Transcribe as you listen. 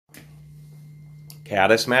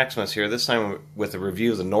Caddis Maximus here, this time with a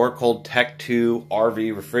review of the NorCold Tech 2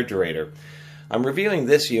 RV refrigerator. I'm reviewing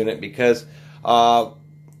this unit because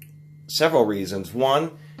several reasons.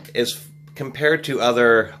 One is compared to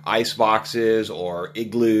other ice boxes or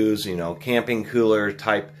igloos, camping cooler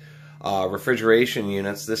type refrigeration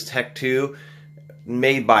units, this Tech 2,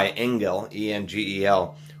 made by Engel,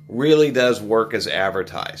 E-N-G-E-L, really does work as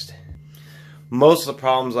advertised. Most of the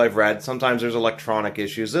problems I've read, sometimes there's electronic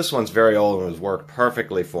issues. This one's very old and has worked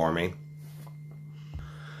perfectly for me.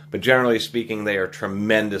 But generally speaking, they are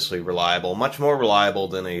tremendously reliable. Much more reliable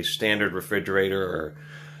than a standard refrigerator or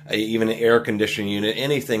even an air conditioning unit,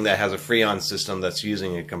 anything that has a Freon system that's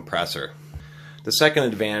using a compressor. The second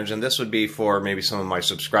advantage, and this would be for maybe some of my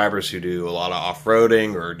subscribers who do a lot of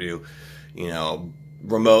off-roading or do,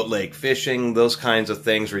 remote lake fishing, those kinds of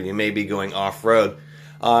things where you may be going off-road.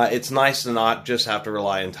 It's nice to not just have to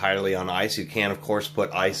rely entirely on ice. You can, of course,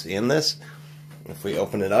 put ice in this. If we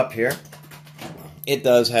open it up here, it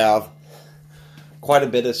does have quite a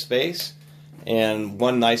bit of space. And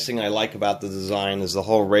one nice thing I like about the design is the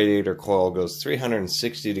whole radiator coil goes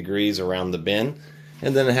 360 degrees around the bin.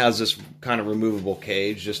 And then it has this kind of removable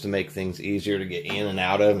cage just to make things easier to get in and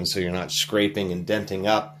out of, and so you're not scraping and denting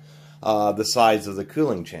up the sides of the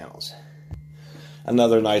cooling channels.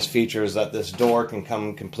 Another nice feature is that this door can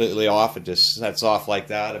come completely off. It just sets off like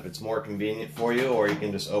that if it's more convenient for you, or you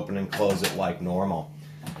can just open and close it like normal.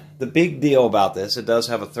 The big deal about this, it does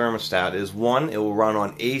have a thermostat, is one, it will run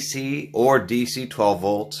on AC or DC 12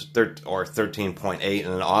 volts or 13.8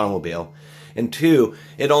 in an automobile. And two,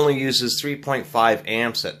 it only uses 3.5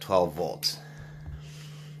 amps at 12 volts,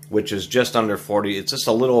 which is just under 40, it's just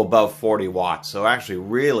a little above 40 watts, so actually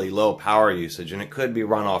really low power usage, and it could be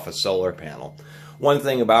run off a solar panel. One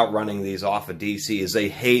thing about running these off of DC is they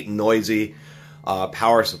hate noisy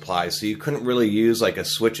power supplies, so you couldn't really use like a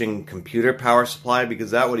switching computer power supply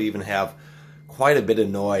because that would even have quite a bit of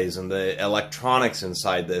noise, and the electronics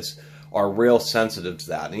inside this are real sensitive to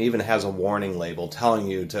that. And it even has a warning label telling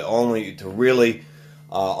you to really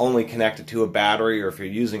only connect it to a battery, or if you're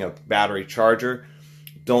using a battery charger,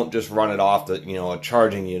 don't just run it off the a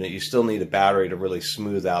charging unit. You still need a battery to really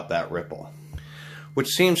smooth out that ripple. Which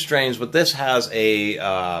seems strange, but this has a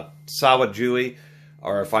sawafuji,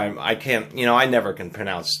 or if I can't, I never can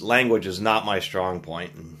pronounce. Language is not my strong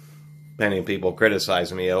point, and many people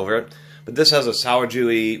criticize me over it. But this has a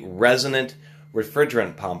sawafuji resonant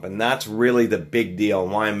refrigerant pump, and that's really the big deal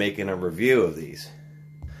and why I'm making a review of these.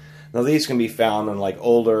 Now these can be found in like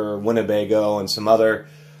older Winnebago and some other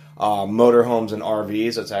motorhomes and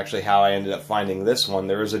RVs. That's actually how I ended up finding this one.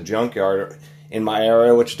 There is a junkyard in my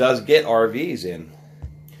area which does get RVs in.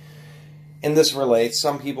 And this relates,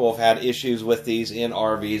 some people have had issues with these in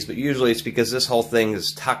RVs, but usually it's because this whole thing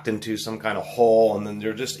is tucked into some kind of hole, and then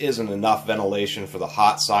there just isn't enough ventilation for the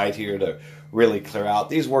hot side here to really clear out.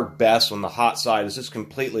 These work best when the hot side is just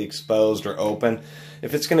completely exposed or open.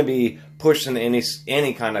 If it's going to be pushed in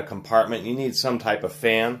any kind of compartment, you need some type of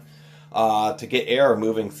fan to get air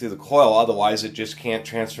moving through the coil, otherwise it just can't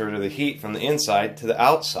transfer the heat from the inside to the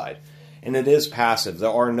outside. And it is passive.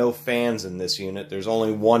 There are no fans in this unit. There's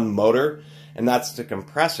only one motor, and that's the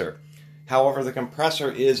compressor. However, the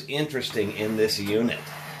compressor is interesting in this unit.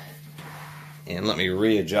 And let me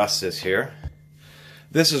readjust this here.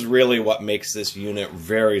 This is really what makes this unit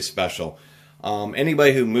very special.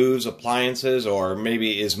 Anybody who moves appliances or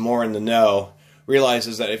maybe is more in the know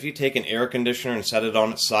realizes that if you take an air conditioner and set it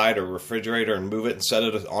on its side, or a refrigerator and move it and set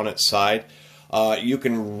it on its side, you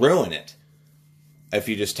can ruin it if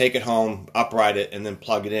you just take it home, upright it, and then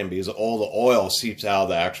plug it in, because all the oil seeps out of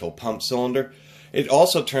the actual pump cylinder. It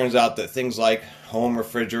also turns out that things like home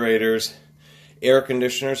refrigerators, air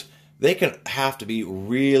conditioners, they can have to be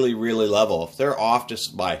really, really level. If they're off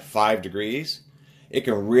just by 5 degrees, it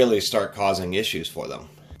can really start causing issues for them.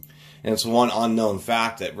 And it's one unknown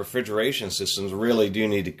fact that refrigeration systems really do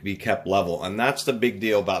need to be kept level. And that's the big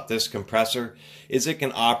deal about this compressor, is it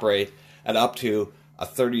can operate at up to a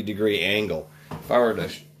 30-degree angle. If I were to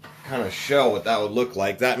kind of show what that would look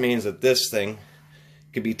like, that means that this thing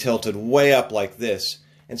could be tilted way up like this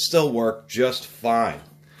and still work just fine.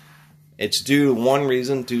 It's due to one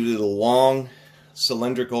reason, due to the long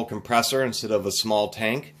cylindrical compressor instead of a small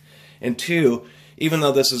tank. And two, even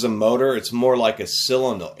though this is a motor, it's more like a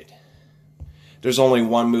solenoid. There's only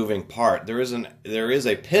one moving part. There is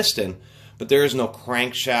a piston, but there is no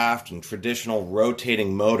crankshaft and traditional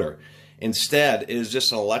rotating motor. Instead, it is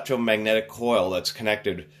just an electromagnetic coil that's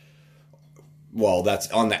connected, well, that's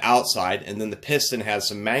on the outside, and then the piston has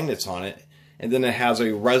some magnets on it, and then it has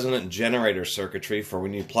a resonant generator circuitry for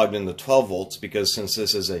when you plug in the 12 volts, because since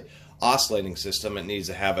this is a oscillating system, it needs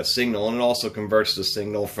to have a signal, and it also converts the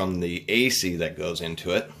signal from the AC that goes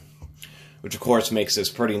into it, which of course makes this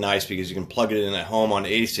pretty nice because you can plug it in at home on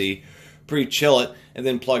AC, pre-chill it, and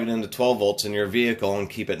then plug it into 12 volts in your vehicle and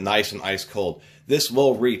keep it nice and ice cold. This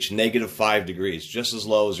will reach -5 degrees, just as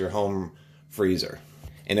low as your home freezer.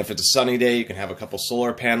 And if it's a sunny day, you can have a couple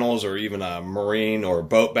solar panels or even a marine or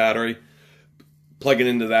boat battery. Plug it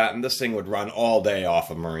into that, and this thing would run all day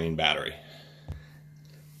off a marine battery.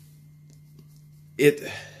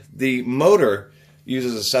 The motor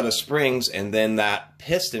uses a set of springs and then that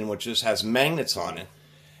piston, which just has magnets on it.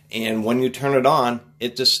 And when you turn it on,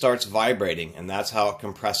 it just starts vibrating, and that's how it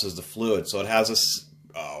compresses the fluid. So it has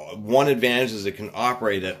one advantage is it can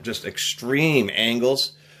operate at just extreme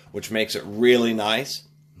angles, which makes it really nice,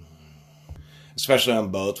 especially on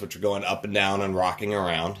boats, which are going up and down and rocking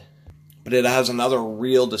around. But it has another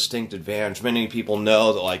real distinct advantage. Many people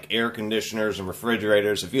know that, like air conditioners and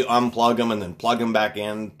refrigerators, if you unplug them and then plug them back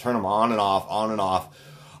in, turn them on and off,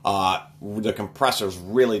 the compressors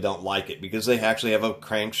really don't like it because they actually have a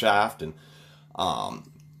crankshaft, and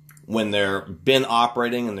when they're been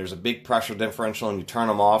operating and there's a big pressure differential and you turn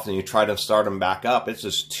them off and you try to start them back up, it's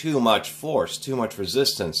just too much force, too much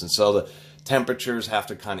resistance, and so the temperatures have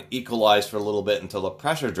to kind of equalize for a little bit until the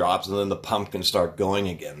pressure drops, and then the pump can start going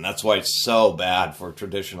again. That's why it's so bad for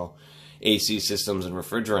traditional AC systems and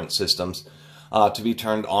refrigerant systems to be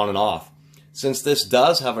turned on and off. Since this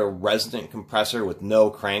does have a resonant compressor with no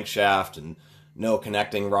crankshaft and no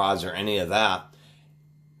connecting rods or any of that,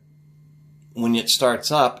 when it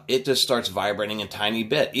starts up, it just starts vibrating a tiny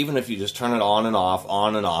bit. Even if you just turn it on and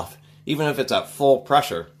off, even if it's at full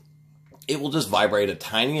pressure, it will just vibrate a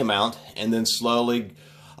tiny amount and then slowly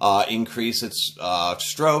increase its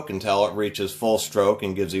stroke until it reaches full stroke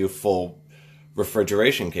and gives you full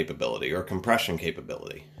refrigeration capability or compression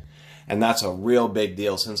capability. And that's a real big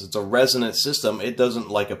deal. Since it's a resonant system, it doesn't,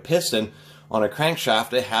 like a piston on a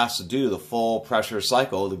crankshaft, it has to do the full pressure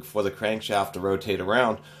cycle for the crankshaft to rotate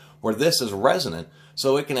around, where this is resonant.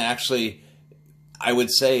 So it can actually, I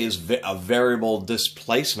would say, is a variable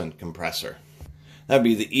displacement compressor. That'd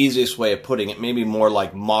be the easiest way of putting it. Maybe more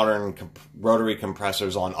like modern rotary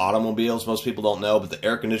compressors on automobiles. Most people don't know, but the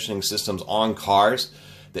air conditioning systems on cars,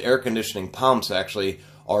 the air conditioning pumps actually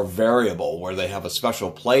are variable, where they have a special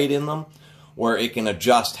plate in them where it can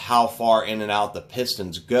adjust how far in and out the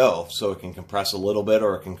pistons go, so it can compress a little bit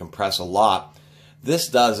or it can compress a lot. This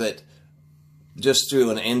does it just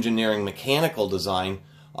through an engineering mechanical design,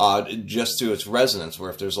 just through its resonance,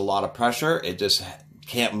 where if there's a lot of pressure, it just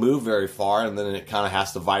can't move very far, and then it kind of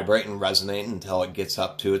has to vibrate and resonate until it gets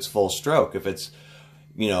up to its full stroke. If it's,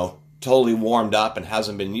 totally warmed up and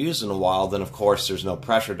hasn't been used in a while, then of course there's no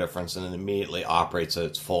pressure difference and it immediately operates at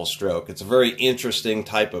its full stroke. It's a very interesting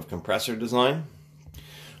type of compressor design.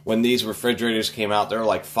 When these refrigerators came out, they were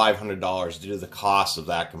like $500 due to the cost of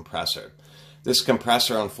that compressor. This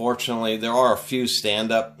compressor, unfortunately, there are a few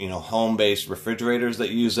stand-up, home-based refrigerators that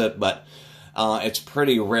use it, but it's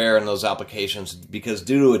pretty rare in those applications because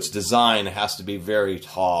due to its design, it has to be very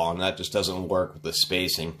tall, and that just doesn't work with the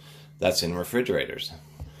spacing that's in refrigerators.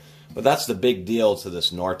 But that's the big deal to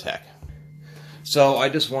this NorTech. So I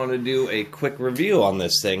just wanted to do a quick review on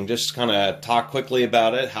this thing, just kind of talk quickly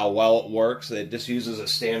about it, how well it works. It just uses a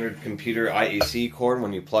standard computer IEC cord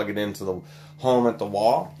when you plug it into the home at the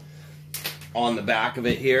wall. On the back of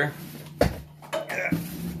it here,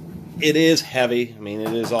 it is heavy. I mean,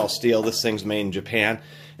 it is all steel. This thing's made in Japan.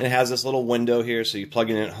 And it has this little window here, so you plug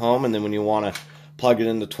it in at home, and then when you want to plug it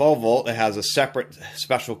into 12 volt, it has a separate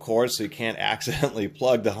special cord, so you can't accidentally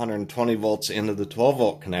plug the 120 volts into the 12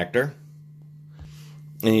 volt connector.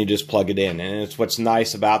 And you just plug it in. And it's what's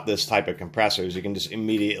nice about this type of compressor is you can just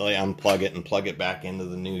immediately unplug it and plug it back into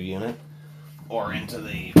the new unit or into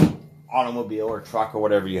the automobile or truck or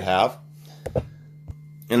whatever you have.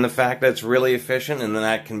 And the fact that it's really efficient, and then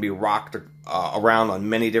that can be rocked around on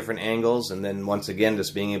many different angles, and then once again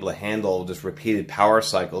just being able to handle just repeated power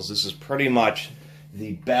cycles. This is pretty much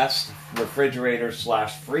the best refrigerator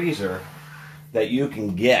slash freezer that you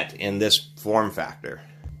can get in this form factor.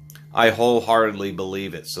 I wholeheartedly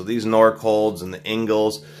believe it. So these NorColds and the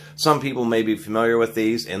Engels, some people may be familiar with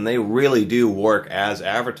these, and they really do work as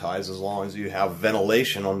advertised as long as you have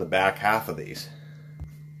ventilation on the back half of these.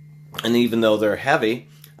 And even though they're heavy,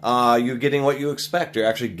 you're getting what you expect. You're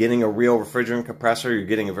actually getting a real refrigerant compressor. You're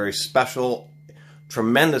getting a very special,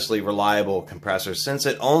 tremendously reliable compressor. Since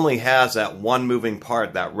it only has that one moving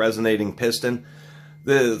part, that resonating piston,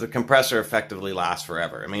 the compressor effectively lasts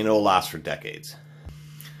forever. I mean, it'll last for decades.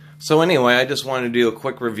 So anyway, I just wanted to do a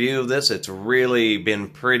quick review of this. It's really been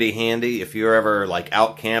pretty handy if you're ever like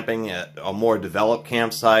out camping at a more developed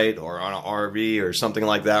campsite or on an RV or something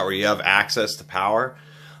like that where you have access to power.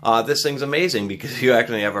 This thing's amazing because you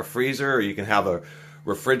actually have a freezer, or you can have a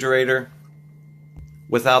refrigerator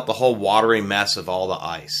without the whole watery mess of all the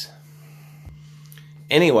ice.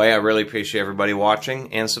 Anyway, I really appreciate everybody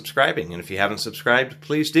watching and subscribing. And if you haven't subscribed,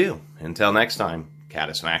 please do. Until next time,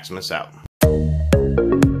 Catus Maximus out.